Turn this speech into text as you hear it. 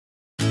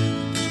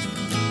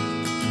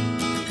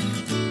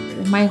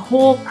my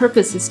whole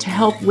purpose is to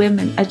help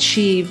women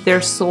achieve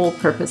their soul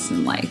purpose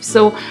in life.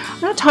 So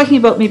I'm not talking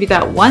about maybe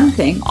that one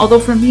thing, although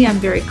for me I'm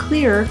very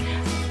clear.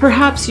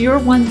 Perhaps your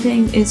one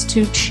thing is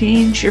to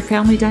change your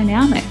family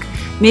dynamic.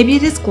 Maybe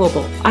it is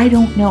global, I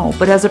don't know.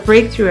 But as a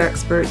breakthrough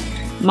expert,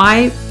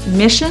 my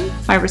mission,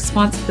 my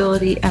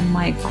responsibility, and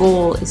my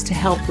goal is to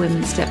help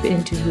women step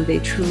into who they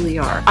truly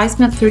are. I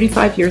spent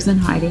 35 years in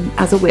hiding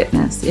as a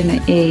witness in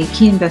a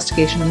key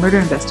investigation, a murder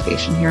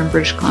investigation here in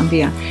British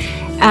Columbia.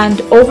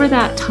 And over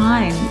that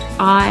time,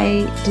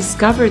 I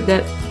discovered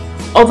that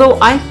although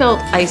I felt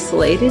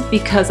isolated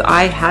because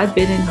I had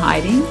been in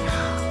hiding,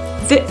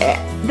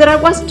 that I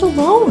wasn't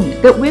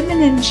alone, that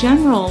women in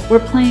general were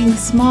playing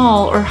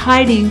small or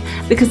hiding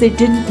because they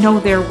didn't know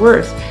their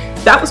worth.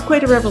 That was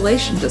quite a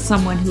revelation to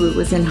someone who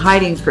was in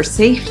hiding for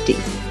safety.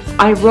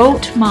 I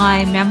wrote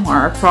my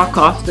memoir, Frock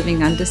Off,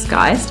 Living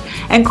Undisguised,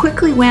 and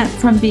quickly went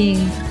from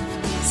being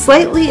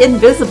slightly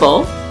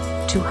invisible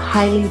to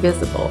highly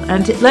visible.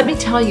 And let me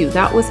tell you,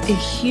 that was a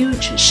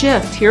huge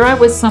shift. Here I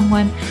was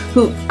someone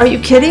who, are you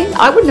kidding?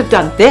 I wouldn't have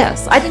done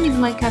this. I didn't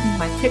even like having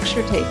my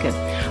picture taken.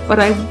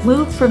 But I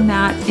moved from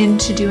that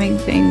into doing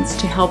things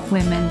to help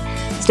women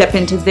step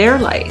into their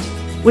light,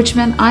 which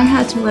meant I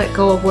had to let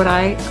go of what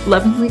I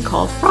lovingly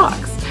call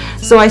frocks.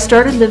 So I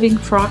started living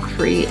frock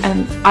free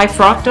and I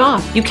frocked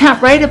off. You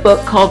can't write a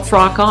book called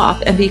Frock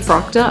Off and be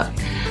frocked up.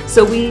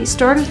 So we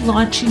started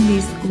launching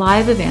these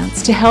live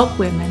events to help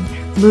women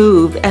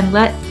move and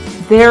let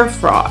their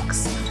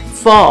frocks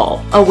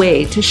fall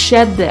away, to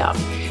shed them.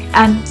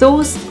 And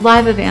those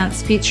live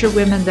events feature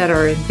women that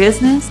are in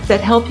business,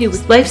 that help you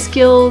with life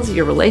skills,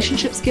 your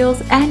relationship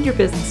skills, and your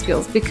business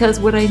skills. Because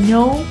what I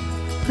know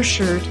for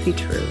sure to be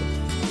true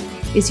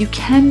is you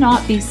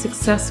cannot be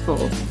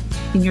successful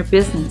in your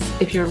business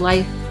if your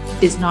life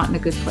is not in a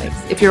good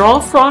place. If you're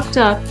all frocked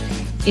up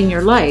in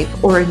your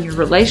life or in your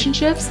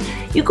relationships,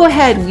 you go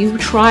ahead and you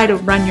try to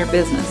run your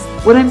business.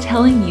 What I'm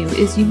telling you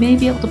is you may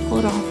be able to pull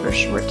it off for a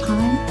short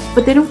time,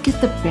 but they don't get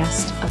the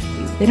best of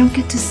you. They don't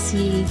get to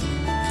see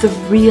the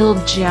real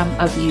gem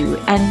of you,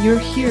 and you're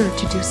here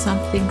to do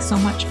something so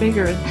much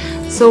bigger.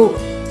 So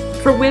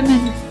for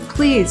women,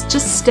 please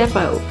just step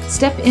out,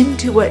 step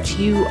into what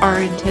you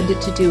are intended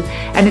to do,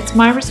 and it's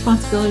my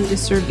responsibility to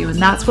serve you, and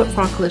that's what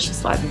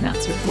Frockalicious Live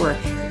events are for.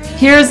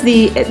 Here's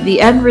the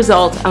end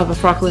result of a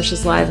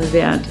Frockalicious Live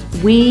event.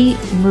 We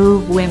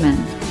move women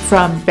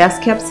from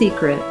best kept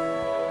secret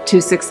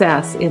to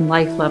success in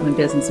life, love, and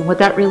business. And what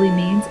that really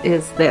means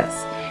is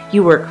this: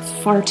 you work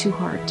far too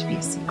hard to be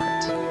a secret.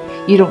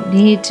 You don't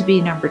need to be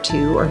number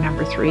 2 or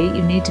number 3.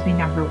 You need to be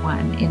number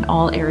 1 in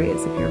all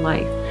areas of your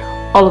life.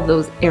 All of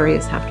those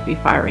areas have to be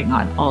firing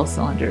on all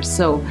cylinders.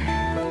 So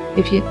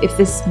if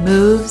this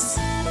moves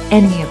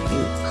any of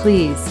you,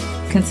 please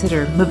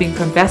consider moving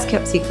from best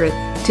kept secret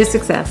to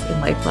success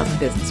in life, love, and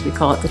business. We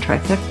call it the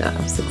trifecta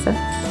of success.